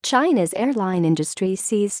China's airline industry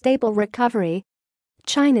sees stable recovery.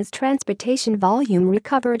 China's transportation volume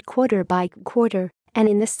recovered quarter by quarter, and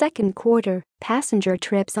in the second quarter, passenger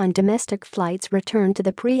trips on domestic flights returned to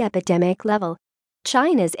the pre-epidemic level.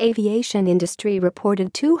 China's aviation industry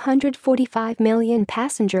reported 245 million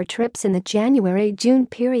passenger trips in the January-June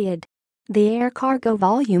period. The air cargo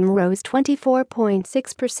volume rose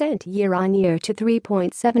 24.6% year-on-year to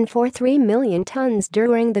 3.743 million tons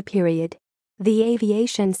during the period. The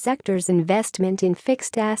aviation sector's investment in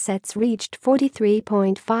fixed assets reached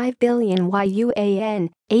 $43.5 billion yuan,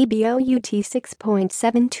 about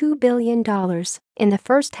 $6.72 billion, in the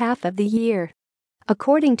first half of the year.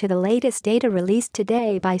 According to the latest data released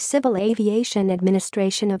today by Civil Aviation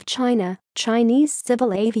Administration of China, Chinese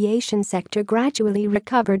civil aviation sector gradually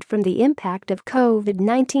recovered from the impact of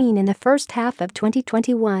COVID-19 in the first half of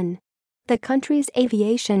 2021. The country's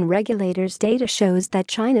aviation regulators' data shows that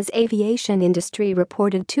China's aviation industry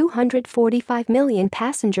reported 245 million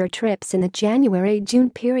passenger trips in the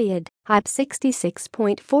January-June period, up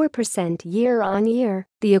 66.4% year-on-year,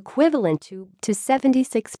 the equivalent to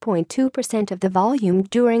 76.2% of the volume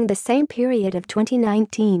during the same period of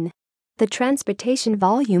 2019. The transportation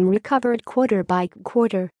volume recovered quarter by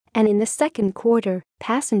quarter, and in the second quarter,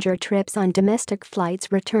 passenger trips on domestic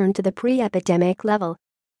flights returned to the pre-epidemic level.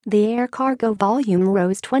 The air cargo volume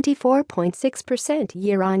rose 24.6%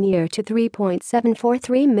 year-on-year to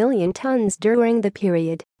 3.743 million tons during the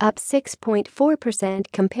period, up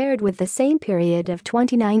 6.4% compared with the same period of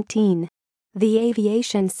 2019. The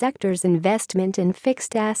aviation sector's investment in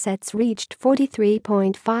fixed assets reached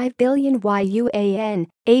 $43.5 billion yuan,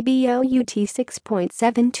 about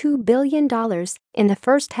 $6.72 billion, in the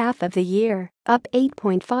first half of the year, up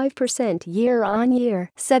 8.5% year-on-year,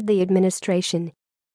 said the administration.